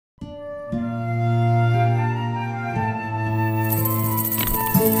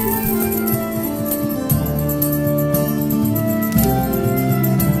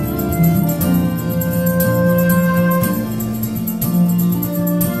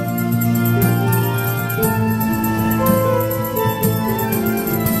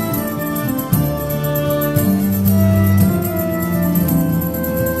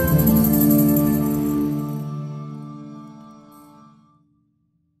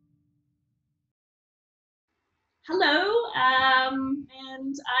Hello,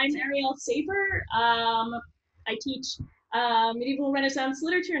 and I'm Arielle Saiber. I teach medieval Renaissance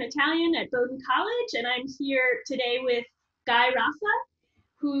literature and Italian at Bowdoin College, and I'm here today with Guy Raffa,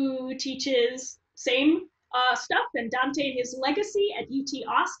 who teaches same stuff and Dante and his legacy at UT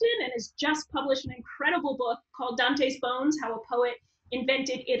Austin, and has just published an incredible book called Dante's Bones: How a Poet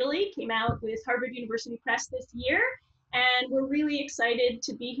Invented Italy. Came out with Harvard University Press this year, and we're really excited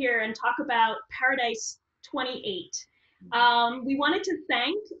to be here and talk about Paradise 28. We wanted to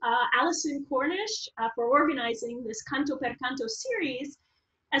thank Allison Cornish for organizing this Canto per Canto series,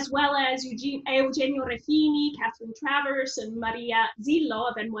 as well as Eugenio Refini, Catherine Travers, and Maria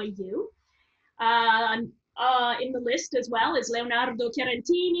Zillo of NYU. In the list as well is Leonardo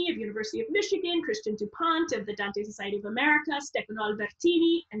Chiarantini of University of Michigan, Christian Dupont of the Dante Society of America, Stefano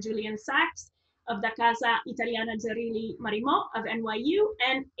Albertini and Julian Sachs of the Casa Italiana Zerilli-Marimò of NYU,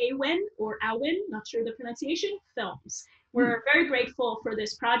 and Awen, not sure the pronunciation, Films. We're very grateful for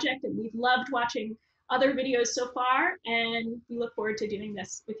this project, and we've loved watching other videos so far, and we look forward to doing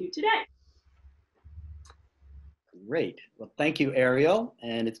this with you today. Great. Well, thank you, Arielle,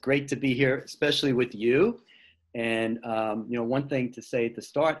 and it's great to be here, especially with you. And one thing to say at the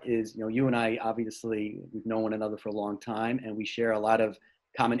start is, you and I, obviously, we've known one another for a long time, and we share a lot of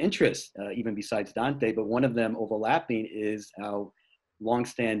common interests, even besides Dante. But one of them overlapping is our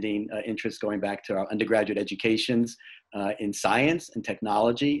longstanding interests going back to our undergraduate educations in science and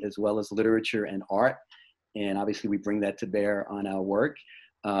technology, as well as literature and art. And obviously, we bring that to bear on our work.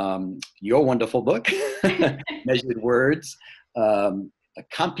 Your wonderful book, Measured Words,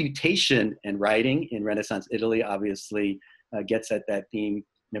 Computation and Writing in Renaissance Italy, obviously gets at that theme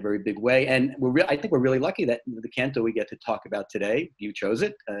in a very big way. And I think we're really lucky that the canto we get to talk about today, you chose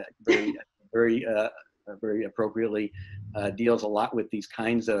it, very appropriately deals a lot with these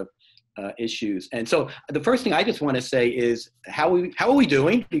kinds of issues. And so the first thing I just want to say is how are we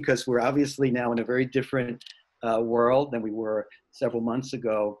doing? Because we're obviously now in a very different world than we were several months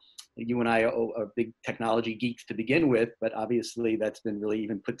ago. You and I are big technology geeks to begin with, but obviously that's been really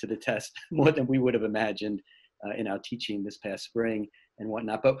even put to the test more than we would have imagined in our teaching this past spring and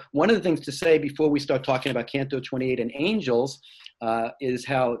whatnot. But one of the things to say before we start talking about Canto 28 and angels is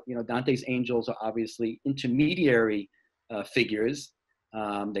how Dante's angels are obviously intermediary figures.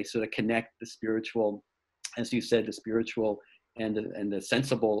 They sort of connect the spiritual, as you said, the spiritual and the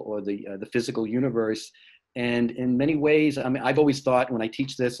sensible or the physical universe. And in many ways, I mean, I've always thought when I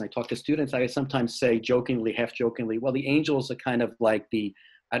teach this and I talk to students, I sometimes say jokingly, half jokingly, well, the angels are kind of like the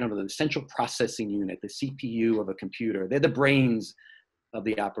central processing unit, the CPU of a computer. They're the brains of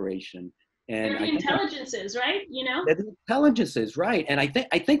the operation. And they're the intelligences, right? They're the intelligences, right? And I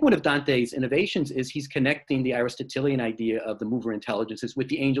think one of Dante's innovations is he's connecting the Aristotelian idea of the mover intelligences with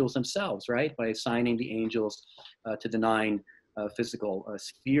the angels themselves, right? By assigning the angels to the 9 physical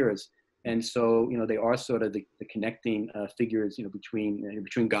spheres. And so, they are sort of the connecting figures,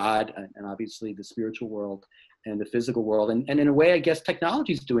 between God and obviously the spiritual world and the physical world. And in a way, I guess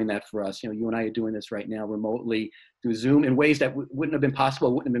technology is doing that for us. You and I are doing this right now remotely through Zoom in ways that wouldn't have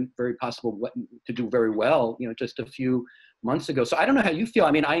been very possible to do very well, just a few months ago. So I don't know how you feel.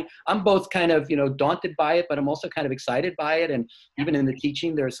 I mean, I'm both kind of, daunted by it, but I'm also kind of excited by it. And even in the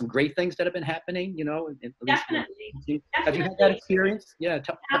teaching, there are some great things that have been happening, Definitely. Have you had that experience? Yeah.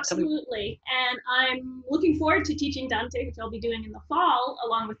 Absolutely. And I'm looking forward to teaching Dante, which I'll be doing in the fall,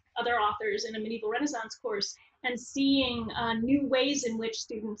 along with other authors in a medieval Renaissance course, and seeing new ways in which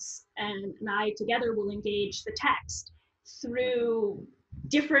students and I together will engage the text through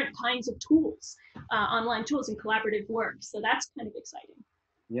different kinds of tools, online tools and collaborative work. So that's kind of exciting.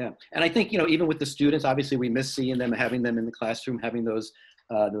 Yeah, and I think, even with the students, obviously we miss seeing them, having them in the classroom, having those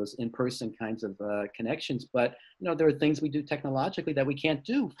in-person kinds of connections. But, there are things we do technologically that we can't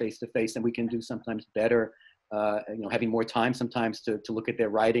do face-to-face, and we can do sometimes better, having more time sometimes to look at their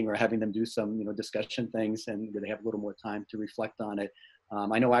writing, or having them do some, discussion things, and where they have a little more time to reflect on it.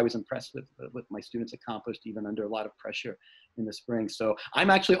 I know I was impressed with what my students accomplished, even under a lot of pressure in the spring. So I'm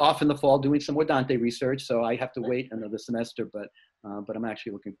actually off in the fall doing some more Dante research, so I have to wait another semester, but I'm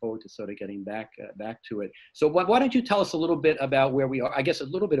actually looking forward to sort of getting back to it. So why don't you tell us a little bit about where we are, I guess a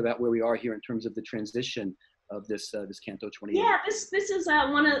little bit about where we are here in terms of the transition of this Canto 28. Yeah, this is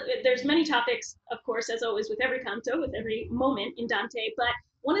there's many topics, of course, as always with every canto, with every moment in Dante, but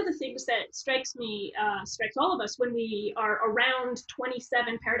one of the things that strikes all of us when we are around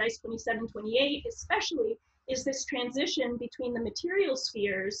 27, Paradise 27, 28, especially, is this transition between the material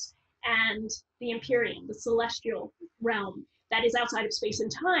spheres and the Empyrean, the celestial realm that is outside of space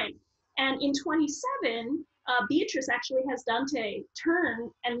and time. And in 27, Beatrice actually has Dante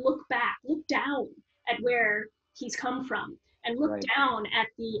turn and look down at where he's come from, and look Right. down at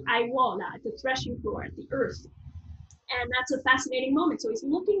the aiuola, at the threshing floor, at the earth. And that's a fascinating moment. So he's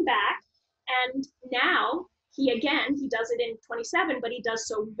looking back, and now he does it in 27, but he does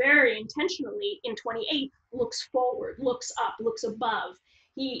so very intentionally in 28, looks forward, looks up, looks above.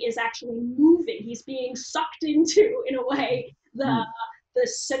 He is actually moving. He's being sucked into, in a way, Mm. the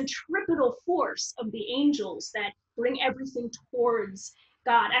centripetal force of the angels that bring everything towards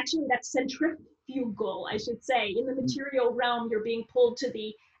God. Actually, that's centrifugal, I should say. In the Mm. material realm, you're being pulled to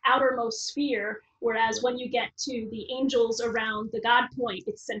the outermost sphere, whereas when you get to the angels around the God point,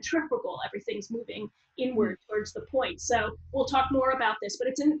 it's centrifugal. Everything's moving Mm. inward towards the point. So we'll talk more about this, but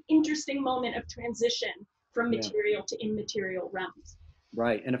it's an interesting moment of transition from Yeah. material to immaterial realms.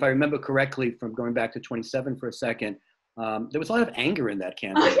 Right. And if I remember correctly, from going back to 27 for a second, there was a lot of anger in that Oh,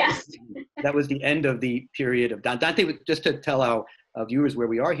 canto. yes. That was the end of the period of Dante. Just to tell our viewers where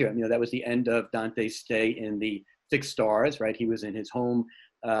we are here, that was the end of Dante's stay in the six stars, right? He was in his home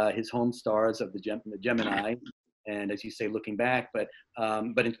stars of the Gemini, and as you say, looking back. But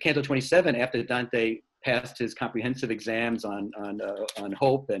in Canto 27, after Dante passed his comprehensive exams on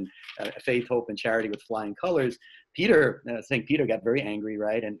hope and faith, hope, and charity with flying colors, St. Peter got very angry,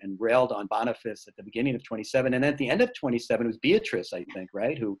 right, and railed on Boniface at the beginning of 27, and at the end of 27 it was Beatrice, I think,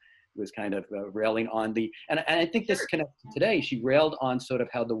 right, who was kind of railing on and I think this connects to today. She railed on sort of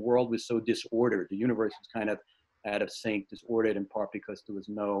how the world was so disordered, the universe was kind of out of sync, disordered, in part because there was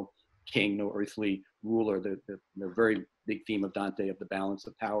no king, no earthly ruler, the very big theme of Dante of the balance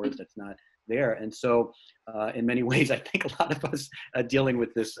of powers that's not there. And so in many ways, I think a lot of us dealing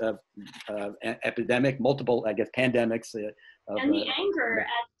with this epidemic, multiple, I guess, pandemics. And the anger at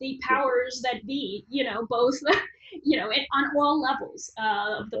the powers that be, both, on all levels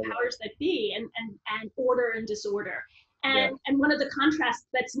of the powers that be, and order and disorder. Yeah. And one of the contrasts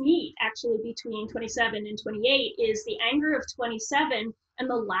that's neat, actually, between 27 and 28 is the anger of 27 and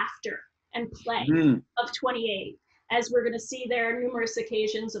the laughter and play Mm. of 28. As we're going to see, there are numerous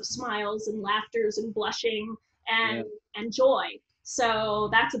occasions of smiles and laughters and blushing Yeah. and joy. So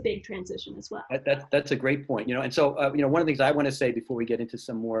that's a big transition as well. That's a great point. And so one of the things I want to say before we get into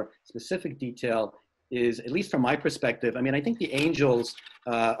some more specific detail is, at least from my perspective, I mean, I think the angels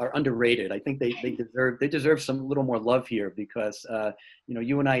are underrated. I think they deserve some little more love here, because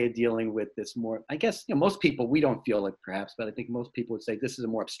you and I are dealing with this more. I guess most people, we don't feel it perhaps, but I think most people would say this is a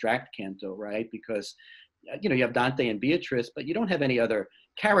more abstract canto, right? Because you have Dante and Beatrice, but you don't have any other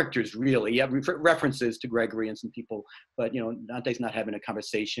characters really. You have references to Gregory and some people, but Dante's not having a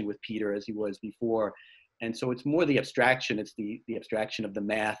conversation with Peter as he was before. And so it's more the abstraction. It's the abstraction of the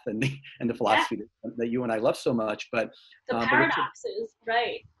math and the philosophy that you and I love so much. But the paradoxes,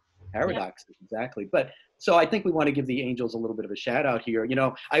 right? Paradoxes, exactly. But so I think we want to give the angels a little bit of a shout out here.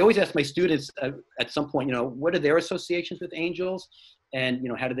 I always ask my students at some point, what are their associations with angels, and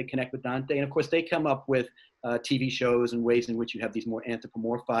how do they connect with Dante? And of course, they come up with TV shows and ways in which you have these more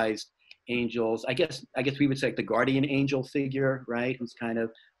anthropomorphized angels. I guess we would say like the guardian angel figure, right, who's kind of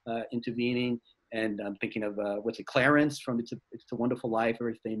intervening. And I'm thinking of what's it, Clarence from It's a Wonderful Life, a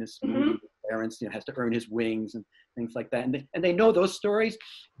very famous movie. Clarence, has to earn his wings and things like that. And they know those stories,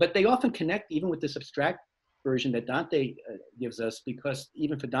 but they often connect even with this abstract version that Dante gives us, because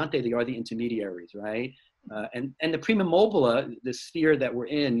even for Dante, they are the intermediaries, right? And the prima mobile, the sphere that we're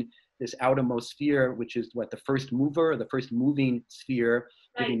in, this outermost sphere, which is what, the first mover, the first moving sphere,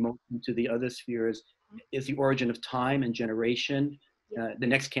 giving motion to the other spheres, is the origin of time and generation. The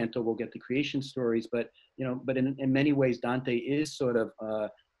next canto we'll get the creation stories, but in many ways Dante is sort of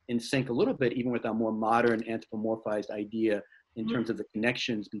in sync a little bit even with our more modern anthropomorphized idea in terms of the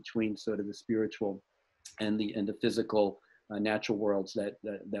connections between sort of the spiritual and the physical natural worlds that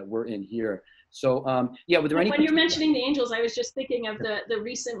we're in here. So were there any? When you're mentioning the angels, I was just thinking of the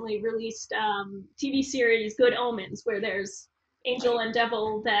recently released TV series Good Omens, where there's angel and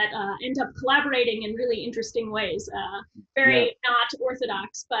devil that end up collaborating in really interesting ways. Very not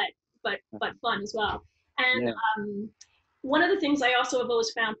orthodox, but fun as well. And one of the things I also have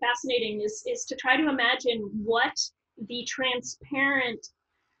always found fascinating is to try to imagine what the transparent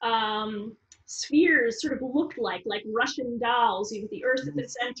spheres sort of looked like Russian dolls, with the Earth at the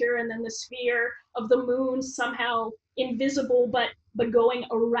center, and then the sphere of the moon somehow invisible, but going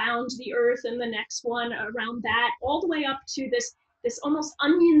around the Earth, and the next one around that, all the way up to this almost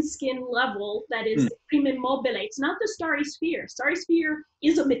onion skin level that is the prima mobile. It's not the starry sphere. Starry sphere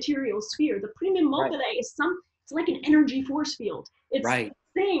is a material sphere. The prima mobile is it's like an energy force field. It's a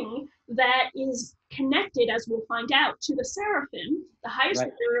thing that is connected, as we'll find out, to the seraphim, the highest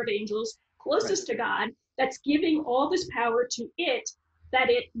order of angels, closest to God, that's giving all this power to it,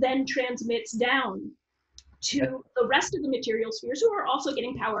 that it then transmits down to the rest of the material spheres who are also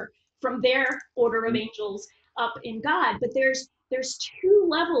getting power from their order of angels up in God. But there's two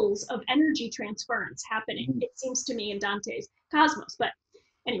levels of energy transference happening, it seems to me, in Dante's cosmos. But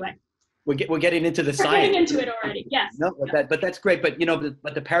anyway, we're getting into the we're science. getting into it already. Yes. No, but that's great. But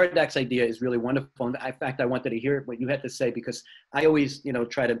but the paradox idea is really wonderful. In fact, I wanted to hear what you had to say, because I always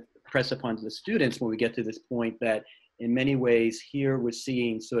try to press upon the students when we get to this point that in many ways here we're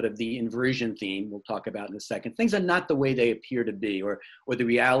seeing sort of the inversion theme we'll talk about in a second. Things are not the way they appear to be, or the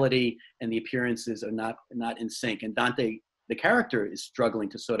reality and the appearances are not in sync. And Dante, the character, is struggling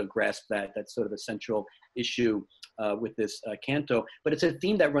to sort of grasp that. That's sort of a central issue with this canto. But it's a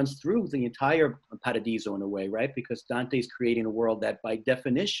theme that runs through the entire Paradiso in a way, right? Because Dante's creating a world that by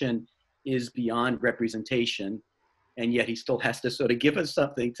definition is beyond representation, and yet he still has to sort of give us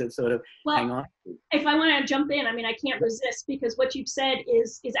something to sort of hang on to. If I want to jump in, I mean, I can't resist, because what you've said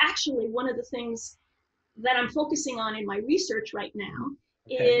is actually one of the things that I'm focusing on in my research right now,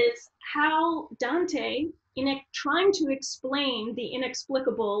 is how Dante, in trying to explain the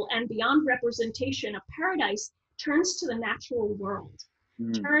inexplicable and beyond representation of paradise, turns to the natural world,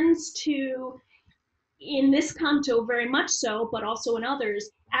 turns to, in this canto very much so, but also in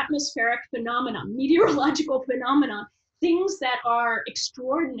others, atmospheric phenomena, meteorological phenomena, things that are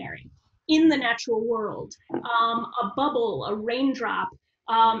extraordinary in the natural world. A bubble, a raindrop,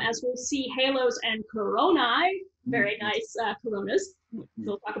 as we'll see, halos and coronae, very nice coronas,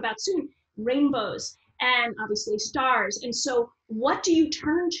 we'll talk about soon, rainbows, and obviously stars. And so what do you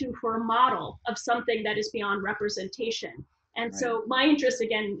turn to for a model of something that is beyond representation? And so my interest,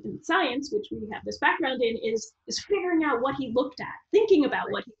 again, in science, which we have this background in, is figuring out what he looked at, thinking about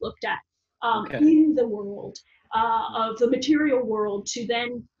what he looked at in the world, of the material world, to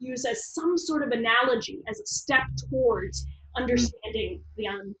then use as some sort of analogy, as a step towards understanding the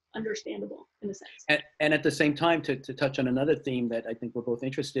ununderstandable, in a sense. And at the same time, to touch on another theme that I think we're both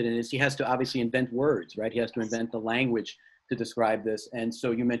interested in, is he has to obviously invent words, right? He has to invent the language to describe this. And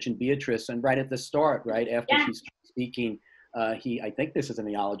so you mentioned Beatrice, and right at the start, right after she's speaking, I think this is a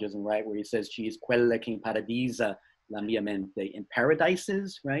neologism, right, where he says she is quella che in paradisa la mia mente, in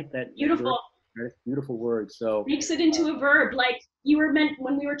paradises, right? That beautiful. Word, beautiful word. So makes it into a verb, like you were meant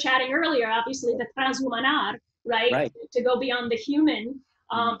when we were chatting earlier. Obviously, the transhumanar, right? To go beyond the human.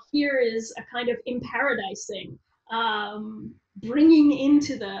 Here is a kind of imparadising, bringing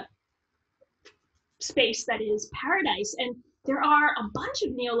into the space that is paradise. And there are a bunch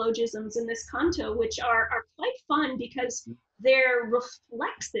of neologisms in this canto, which are quite fun, because they're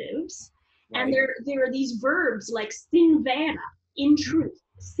reflexives, and there are these verbs like sin vera, in truth,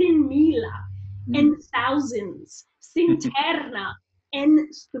 sin mila, en thousands, sin terna, en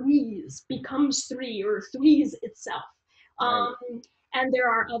threes, becomes three, or threes itself. And there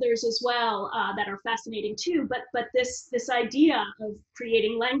are others as well that are fascinating too. But this idea of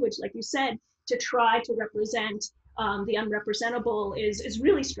creating language, like you said, to try to represent the unrepresentable is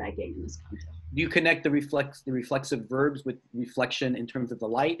really striking in this context. Do you connect the reflexive verbs with reflection in terms of the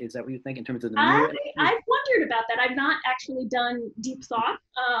light? Is that what you think, in terms of the mirror? I've wondered about that. I've not actually done deep thought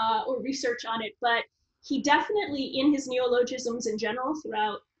or research on it, but he definitely, in his neologisms in general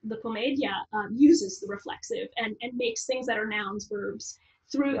throughout the Commedia, uses the reflexive and makes things that are nouns verbs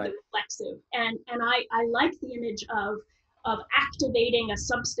through the reflexive. And I like the image of activating a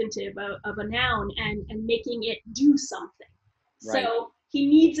substantive of a noun and making it do something. So he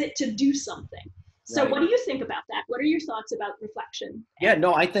needs it to do something. So what do you think about that? What are your thoughts about reflection? Yeah,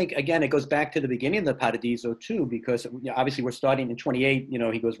 no, I think, again, it goes back to the beginning of the Paradiso too, because obviously we're starting in 28,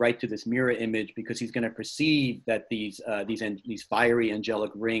 he goes right to this mirror image, because he's going to perceive that these fiery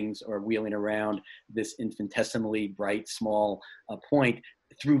angelic rings are wheeling around this infinitesimally bright, small point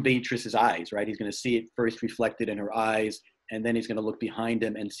through Beatrice's eyes, right? He's going to see it first reflected in her eyes, and then he's going to look behind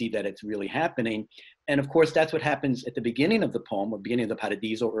him and see that it's really happening. And of course, that's what happens at the beginning of the poem, or beginning of the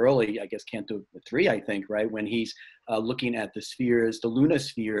Paradiso, early, I guess, Canto 3, I think, right? When he's looking at the spheres, the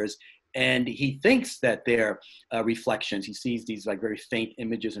lunospheres, and he thinks that they're reflections. He sees these like very faint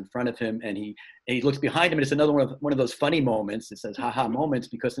images in front of him, and he looks behind him, and it's another one of those funny moments. It says haha moments,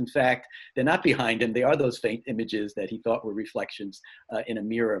 because in fact they're not behind him. They are those faint images that he thought were reflections in a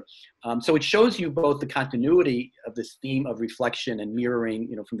mirror. So it shows you both the continuity of this theme of reflection and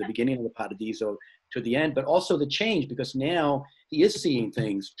mirroring, from the beginning of the Paradiso to the end, but also the change, because now he is seeing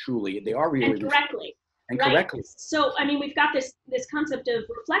things truly. They are really correctly. And correctly. So, I mean, we've got this concept of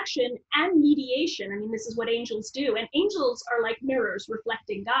reflection and mediation. I mean, this is what angels do. And angels are like mirrors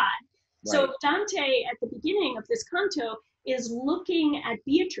reflecting God. So Dante, at the beginning of this canto, is looking at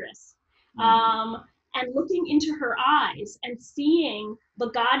Beatrice, and looking into her eyes and seeing the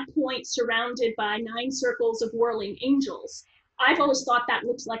God point surrounded by 9 circles of whirling angels. I've always thought that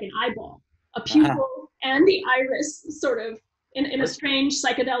looks like an eyeball, a Uh-huh. pupil and the iris sort of in a strange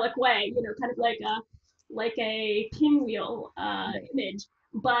psychedelic way, kind of like a pinwheel Right. image.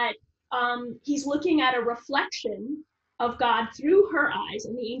 But he's looking at a reflection of God through her eyes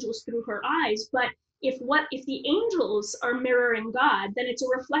and the angels through her eyes. But if the angels are mirroring God, then it's a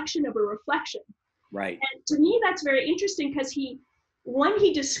reflection of a reflection. Right. And to me, that's very interesting because when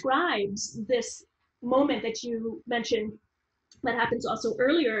he describes this moment that you mentioned, that happens also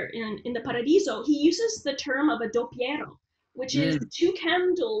earlier in the Paradiso, he uses the term of a doppiero, which is Mm. 2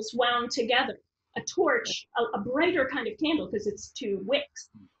 candles wound together, a Right. torch, a brighter kind of candle because it's 2 wicks,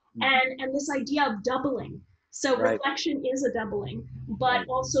 Mhm. and this idea of doubling. So Right. reflection is a doubling, but Right.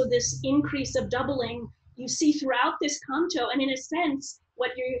 also this increase of doubling you see throughout this canto. And in a sense,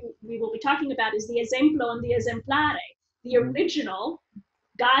 what we will be talking about is the esempio and the esemplare, the Mhm. original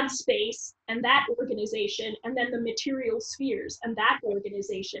God space and that organization, and then the material spheres and that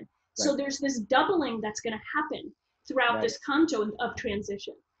organization. Right. So there's this doubling that's going to happen throughout Right. this canto of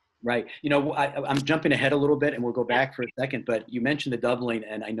transition. Right. I'm jumping ahead a little bit and we'll go Yeah, back for a second, but you mentioned the doubling,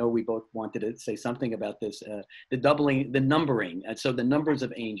 and I know we both wanted to say something about this. The doubling, the numbering. And so the numbers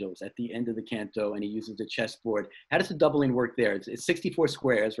of angels at the end of the canto, and he uses the chessboard. How does the doubling work there? It's 64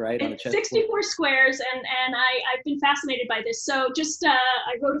 squares, right, on a it's chessboard? 64 squares, and I've been fascinated by this. So just I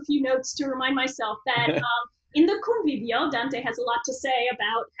wrote a few notes to remind myself that in the Convivio, Dante has a lot to say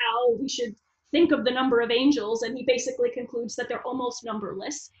about how we should think of the number of angels, and he basically concludes that they're almost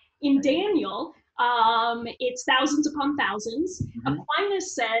numberless. In Right. Daniel, it's thousands upon thousands. Mhm.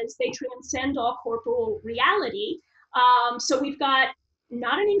 Aquinas says they transcend all corporal reality. So we've got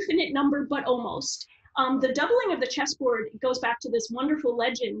not an infinite number, but almost. The doubling of the chessboard goes back to this wonderful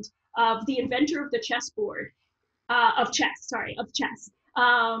legend of the inventor of the chessboard, of chess.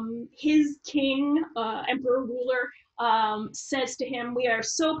 His king, emperor, ruler, says to him, "We are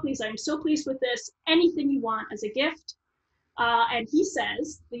so pleased. I'm so pleased with this. Anything you want as a gift." And he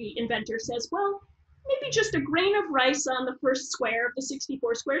says, the inventor says, "Well, maybe just a grain of rice on the first square of the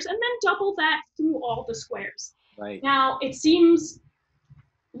 64 squares, and then double that through all the squares." Right. Now, it seems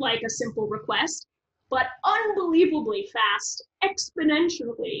like a simple request, but unbelievably fast,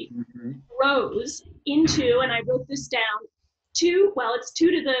 exponentially Mhm. rose into, and I wrote this down, it's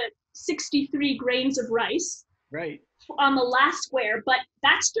 2 to the 63 grains of rice Right. on the last square, but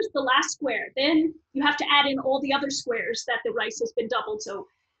that's just the last square. Then you have to add in all the other squares that the rice has been doubled.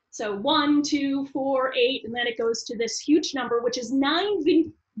 So 1, 2, 4, 8, and then it goes to this huge number, which is 9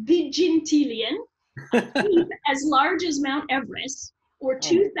 vigintillion, as large as Mount Everest, or Oh my.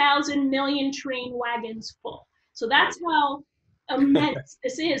 2,000 million train wagons full. So Right. that's how immense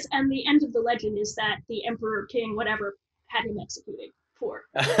this is. And the end of the legend is that the emperor, king, whatever, had him executed for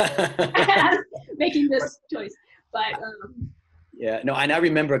making this choice. But Yeah, no, and I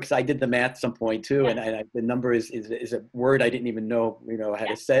remember because I did the math some point too, yeah, and the number is a word I didn't even know how yeah.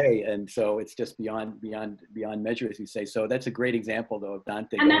 to say, and so it's just beyond measure, as you say. So that's a great example though of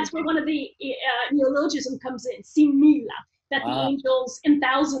Dante And going that's where one of the neologism comes in, simila, that the ah angels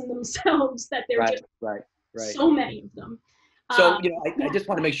enthousand themselves, that there are right just right right. so many of them. So, I Yeah, just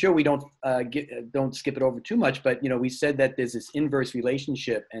want to make sure we don't skip it over too much, but, we said that there's this inverse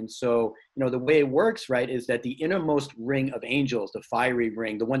relationship. And so, the way it works, right, is that the innermost ring of angels, the fiery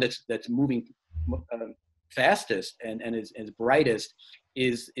ring, the one that's moving fastest and is brightest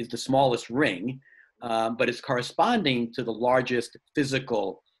is the smallest ring, but it's corresponding to the largest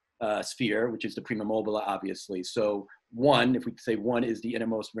physical sphere, which is the prima mobile, obviously. So one, if we say one is the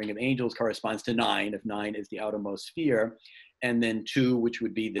innermost ring of angels, corresponds to 9, if 9 is the outermost sphere. And then 2, which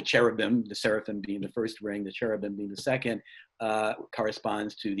would be the cherubim, the seraphim being the first ring, the cherubim being the second,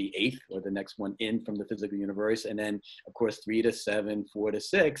 corresponds to the 8th, or the next one in from the physical universe. And then, of course, 3 to 7, 4 to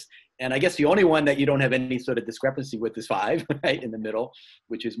 6. And I guess the only one that you don't have any sort of discrepancy with is 5, right, in the middle,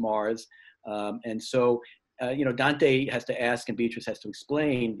 which is Mars. And so, Dante has to ask and Beatrice has to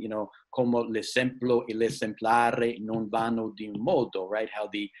explain, como l'esempio e l'esemplare non vanno di un modo, right? How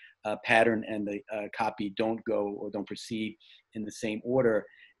the pattern and the copy don't go or don't proceed in the same order.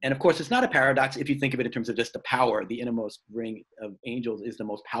 And of course, it's not a paradox if you think of it in terms of just the power. The innermost ring of angels is the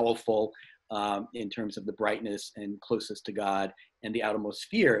most powerful in terms of the brightness and closest to God. And the outermost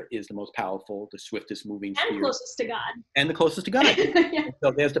sphere is the most powerful, the swiftest moving and sphere, closest to God. and the closest to God. Yeah.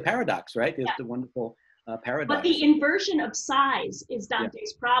 So there's the paradox, right? There's Yeah. the wonderful But paradox. the inversion of size is Yeah,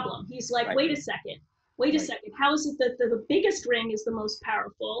 Dante's problem. He's like, right, wait a second, wait a right. second. How is it that the biggest ring is the most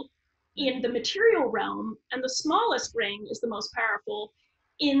powerful in the material realm and the smallest ring is the most powerful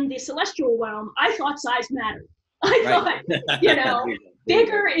in the celestial realm, I thought size mattered. I Right. thought, you know,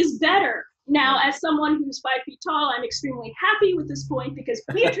 bigger is better. Now, Right. as someone who's 5 feet tall, I'm extremely happy with this point because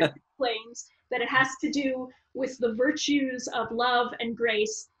Beatrice explains that it has to do with the virtues of love and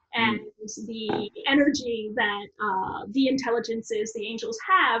grace and the energy that the intelligences, the angels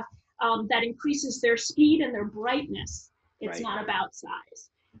have, that increases their speed and their brightness. It's Right. not about size,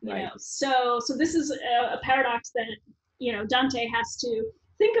 you Right. know. So this is a paradox that, you know, Dante has to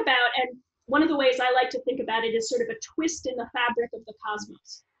think about. And one of the ways I like to think about it is sort of a twist in the fabric of the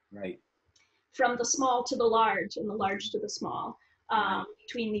cosmos, Right. from the small to the large and the large to the small, Right.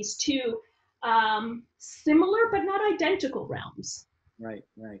 between these two similar but not identical realms. Right,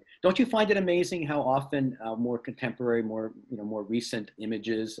 right. Don't you find it amazing how often more contemporary, more more recent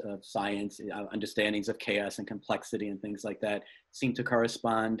images of science, understandings of chaos and complexity and things like that seem to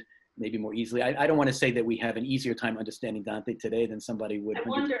correspond maybe more easily? I don't want to say that we have an easier time understanding Dante today than somebody would I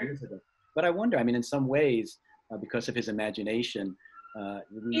hundreds of wonder. years ago, but I wonder. I mean, in some ways, because of his imagination,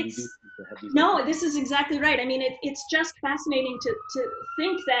 we do It's seem to have these No, different. this is exactly right. I mean, it's just fascinating to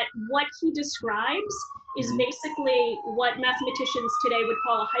think that what he describes is Mhm. basically what mathematicians today would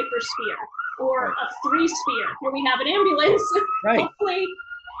call a hypersphere or Right, a three sphere. Here we have an ambulance. right, Hopefully,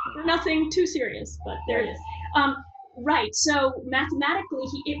 nothing too serious, but there it right, is. Um, right. So mathematically,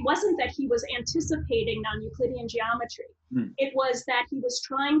 it wasn't that he was anticipating non-Euclidean geometry. mm, It was that he was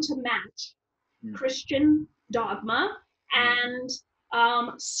trying to match mm, Christian dogma right, and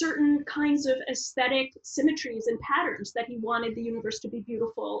certain kinds of aesthetic symmetries and patterns that he wanted the universe to be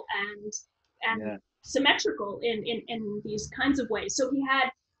beautiful and yeah, symmetrical in these kinds of ways. So he had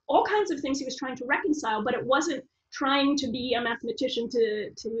all kinds of things he was trying to reconcile, but it wasn't trying to be a mathematician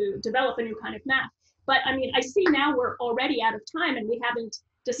to develop a new kind of math. But I mean, I see now we're already out of time and we haven't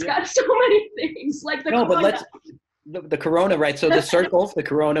yeah. discussed so many things like the No, but corona. the corona, right? So the circles, the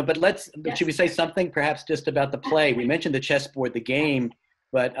corona. But should Yes. we say something perhaps just about the play? We mentioned the chessboard, the game,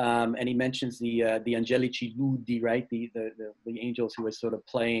 but and he mentions the Angelici Ludi, right? The angels who are sort of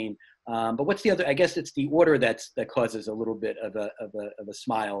playing. But what's the other? I guess it's the order that causes a little bit of a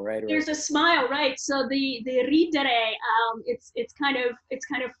smile, right? Or There's a smile, right? So the ridere, it's kind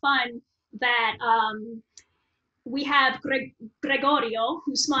of fun that we have Gregorio,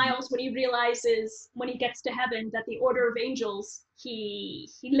 who smiles when he realizes when he gets to heaven that the order of angels he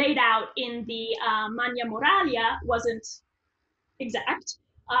laid out in the Magna Moralia wasn't exact.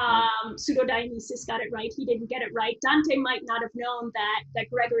 right. Pseudo Dionysius got it right. He didn't get it right. Dante might not have known that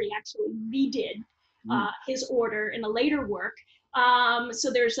Gregory actually redid Mm. his order in a later work.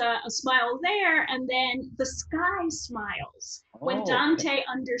 So there's a smile there, and then the sky smiles when Oh, okay. Dante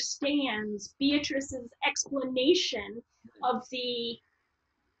understands Beatrice's explanation of the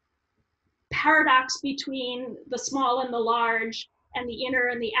paradox between the small and the large and the inner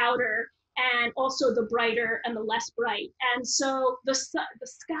and the outer and also the brighter and the less bright. And so the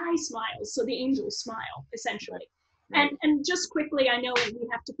sky smiles, so the angels smile Right, essentially. right. And just quickly, I know we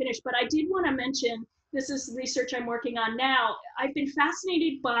have to finish, but I did want to mention, this is research I'm working on now. I've been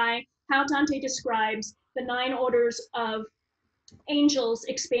fascinated by how Dante describes the 9 orders of angels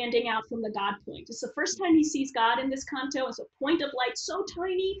expanding out from the God point. It's the first time he sees God in this canto. It's a point of light so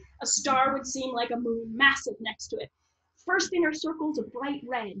tiny, a star would seem like a moon, massive next to it. First inner circle's a bright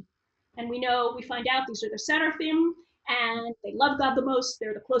red. And we find out these are the seraphim, and they love God the most.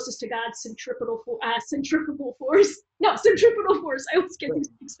 They're the closest to God's centrifugal force. No, centripetal force. I always get these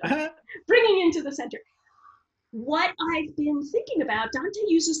mixed up. Bringing into the center. What I've been thinking about, Dante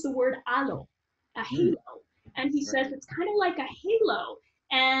uses the word halo, a Mm, halo, and he right. says it's kind of like a halo,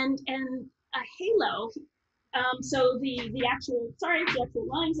 and a halo. So the actual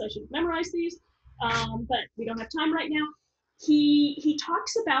lines, I should memorize these, but we don't have time right now. He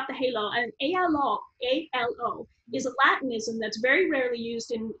talks about the halo, and alo is a Latinism that's very rarely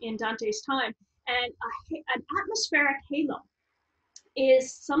used in Dante's time, and an atmospheric halo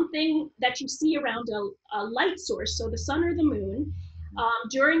is something that you see around a light source, so the sun or the moon,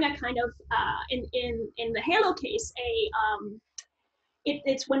 during a kind of in the halo case,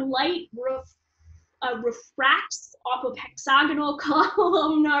 it's when light refracts off of hexagonal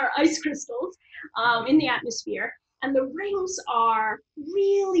columnar ice crystals in the atmosphere, and the rings are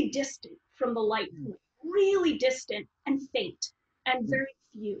really distant from the light point, really distant and faint and Mm, very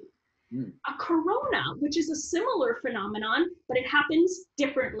few. mm, A corona, which is a similar phenomenon, but it happens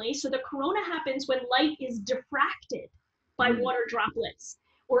differently. So the corona happens when light is diffracted by mm, water droplets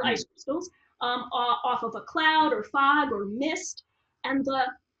or mm, ice crystals off of a cloud or fog or mist. And the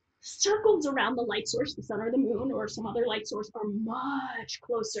circles around the light source, the sun or the moon or some other light source, are much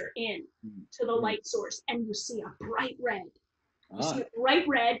closer in mm, to the mm. light source. And you see a bright red. You see Ah, a bright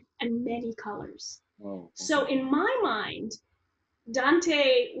red and many colors. oh, So okay. in my mind,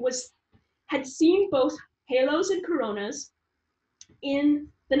 Dante had seen both halos and coronas in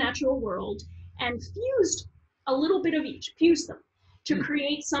the natural world and fused a little bit of each, fused them to Hmm.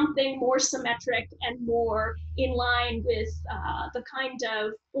 create something more symmetric and more in line with the kind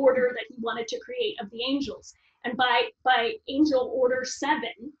of order that he wanted to create of the angels. And by angel order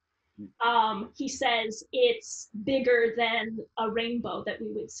 7, he says it's bigger than a rainbow that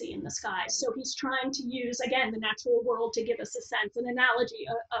we would see in the sky. So he's trying to use, again, the natural world to give us a sense, an analogy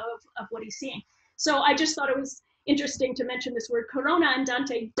of what he's seeing. So I just thought it was interesting to mention this word corona, and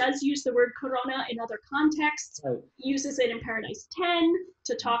Dante does use the word corona in other contexts, Right. uses it in Paradise 10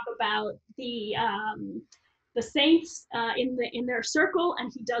 to talk about the saints in their circle,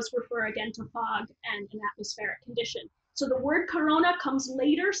 and he does refer again to fog and an atmospheric condition. So the word corona comes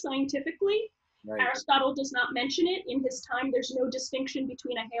later scientifically. Right. Aristotle does not mention it. In his time, there's no distinction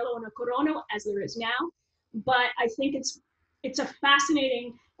between a halo and a corona as there is now. But I think it's a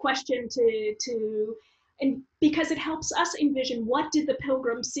fascinating question and because it helps us envision, what did the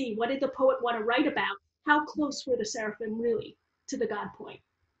pilgrim see? What did the poet want to write about? How close were the seraphim really to the God point?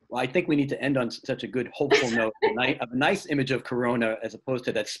 Well, I think we need to end on such a good, hopeful note, a nice image of corona as opposed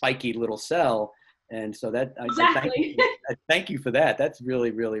to that spiky little cell. And so that Exactly. I thank you for that. That's really,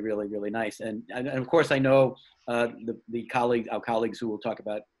 really, really, really nice. And of course, I know our colleagues who will talk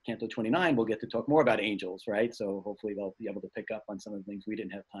about Canto 29 will get to talk more about angels, right? So hopefully they'll be able to pick up on some of the things we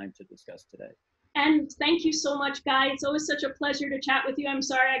didn't have time to discuss today. And thank you so much, Guy. It's always such a pleasure to chat with you. I'm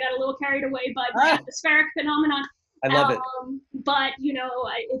sorry I got a little carried away by the Ah, atmospheric phenomenon. I love it. But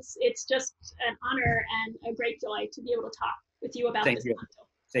it's just an honor and a great joy to be able to talk with you about Same this here. content.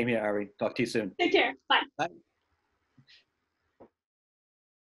 Same here, Ari. Talk to you soon. Take care. Bye. Bye.